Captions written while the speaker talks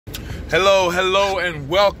Hello, and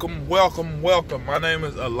welcome. My name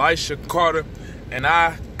is Elisha Carter, and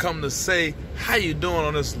I come to say, how you doing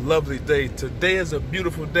on this lovely day? Today is a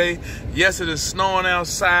beautiful day. Yes, it is snowing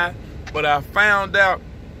outside, but I found out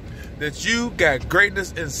that you got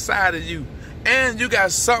greatness inside of you, and you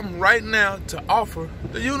got something right now to offer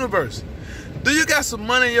the universe. Do you got some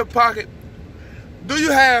money in your pocket? Do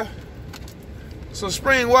you have some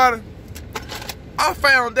spring water? I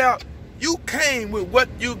found out you came with what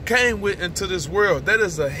you came with into this world. That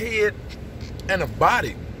is a head and a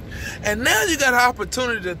body. And now you got an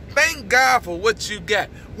opportunity to thank God for what you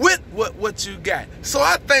got, with what you got. So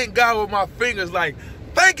I thank God with my fingers, like,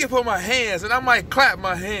 thank you for my hands, and I might clap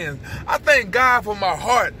my hands. I thank God for my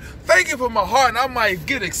heart. Thank you for my heart, and I might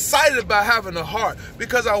get excited about having a heart,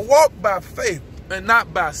 because I walk by faith and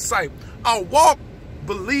not by sight. I walk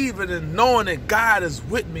believing and knowing that God is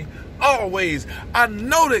with me always. I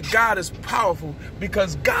know that God is powerful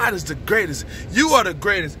because God is the greatest. You are the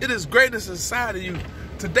greatest. It is greatness inside of you.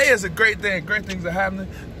 Today is a great day and great things are happening.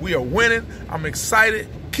 We are winning. I'm excited.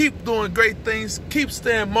 Keep doing great things. Keep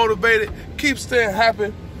staying motivated. Keep staying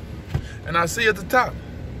happy. And I'll see you at the top.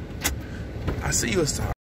 I see you at the top.